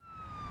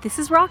This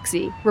is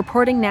Roxy,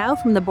 reporting now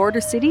from the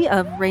border city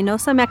of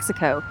Reynosa,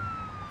 Mexico.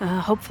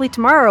 Hopefully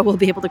tomorrow we'll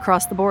be able to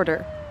cross the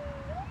border.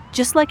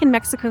 Just like in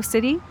Mexico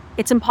City,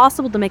 it's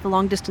impossible to make a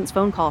long-distance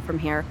phone call from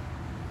here.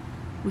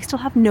 We still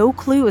have no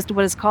clue as to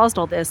what has caused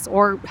all this,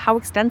 or how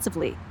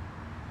extensively.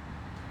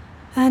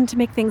 And to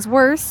make things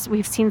worse,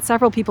 we've seen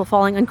several people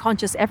falling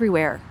unconscious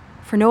everywhere,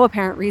 for no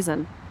apparent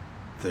reason.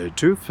 The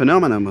two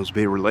phenomena must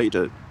be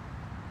related.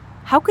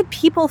 How could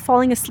people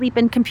falling asleep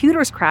and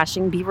computers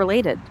crashing be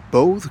related?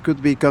 Both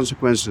could be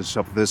consequences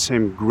of the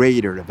same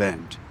greater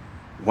event,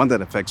 one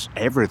that affects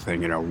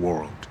everything in our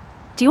world.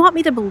 Do you want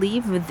me to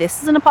believe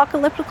this is an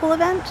apocalyptical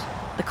event?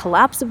 The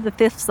collapse of the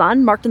fifth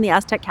sun marked in the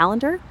Aztec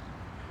calendar?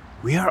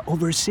 We are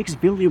over 6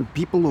 billion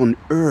people on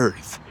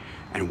Earth,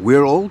 and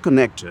we're all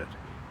connected.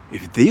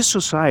 If this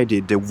society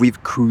that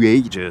we've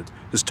created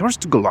starts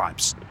to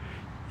collapse,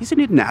 isn't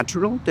it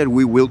natural that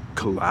we will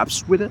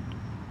collapse with it?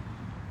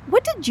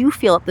 What did you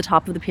feel at the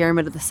top of the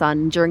Pyramid of the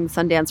Sun during the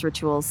Sundance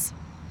rituals?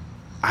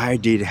 I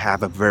did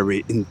have a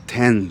very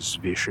intense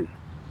vision.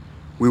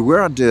 We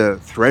were at the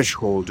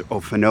threshold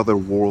of another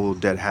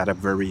world that had a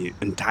very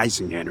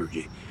enticing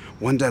energy,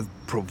 one that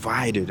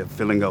provided a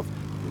feeling of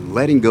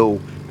letting go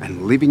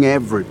and leaving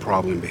every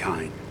problem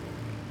behind.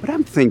 But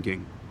I'm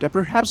thinking that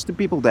perhaps the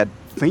people that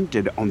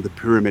fainted on the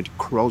pyramid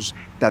crossed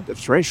that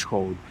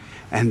threshold,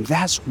 and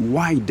that's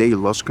why they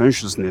lost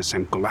consciousness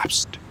and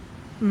collapsed.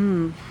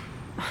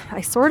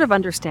 I sort of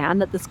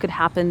understand that this could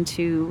happen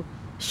to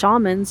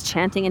shamans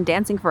chanting and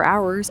dancing for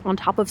hours on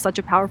top of such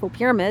a powerful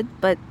pyramid,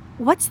 but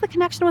what's the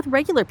connection with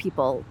regular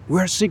people?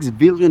 We're 6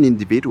 billion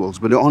individuals,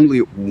 but only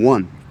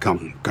one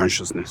common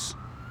consciousness.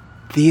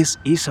 This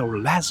is our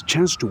last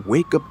chance to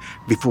wake up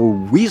before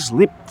we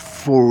sleep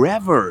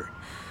forever.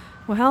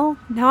 Well,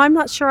 now I'm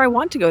not sure I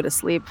want to go to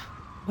sleep.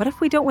 What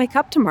if we don't wake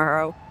up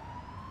tomorrow?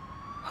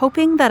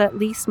 Hoping that at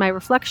least my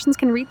reflections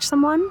can reach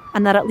someone,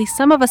 and that at least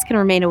some of us can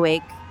remain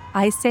awake,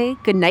 I say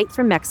good night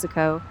from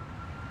Mexico.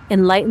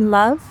 In light and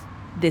love,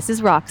 this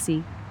is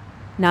Roxy.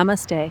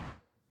 Namaste.